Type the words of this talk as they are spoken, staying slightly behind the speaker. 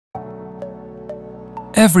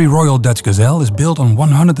Every Royal Dutch Gazelle is built on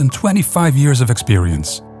 125 years of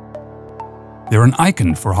experience. They're an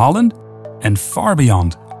icon for Holland and far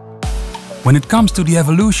beyond. When it comes to the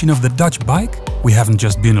evolution of the Dutch bike, we haven't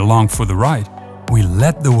just been along for the ride, we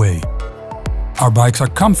led the way. Our bikes are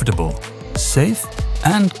comfortable, safe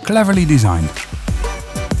and cleverly designed.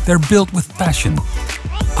 They're built with passion,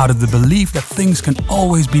 out of the belief that things can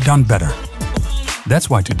always be done better. That's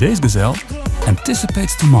why today's Gazelle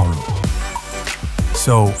anticipates tomorrow.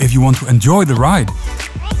 So if you want to enjoy the ride,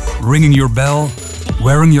 ringing your bell,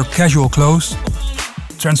 wearing your casual clothes,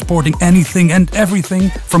 transporting anything and everything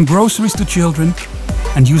from groceries to children,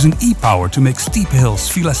 and using e-power to make steep hills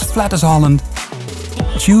feel as flat as Holland,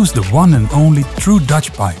 choose the one and only true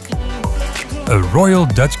Dutch bike, a Royal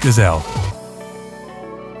Dutch Gazelle.